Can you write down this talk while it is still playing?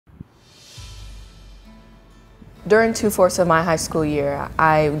During 2/4 of my high school year,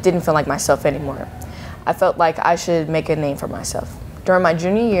 I didn't feel like myself anymore. I felt like I should make a name for myself. During my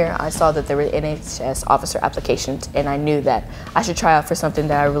junior year, I saw that there were NHS officer applications, and I knew that I should try out for something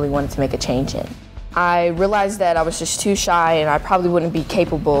that I really wanted to make a change in. I realized that I was just too shy and I probably wouldn't be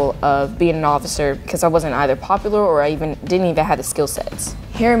capable of being an officer because I wasn't either popular or I didn't even have the skill sets.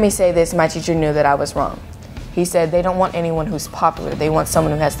 Hearing me say this, my teacher knew that I was wrong. He said they don't want anyone who's popular, they want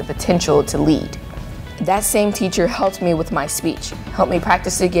someone who has the potential to lead. That same teacher helped me with my speech, helped me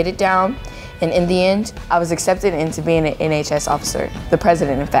practice to get it down, and in the end, I was accepted into being an NHS officer, the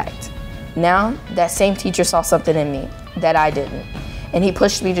president in fact. Now, that same teacher saw something in me that I didn't, and he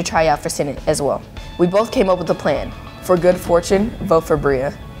pushed me to try out for Senate as well. We both came up with a plan. For good fortune, vote for Brea.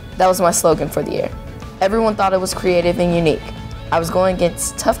 That was my slogan for the year. Everyone thought it was creative and unique. I was going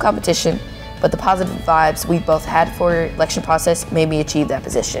against tough competition, but the positive vibes we both had for the election process made me achieve that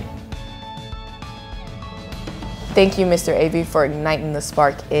position. Thank you, Mr. Avery, for igniting the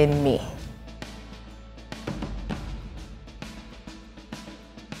spark in me.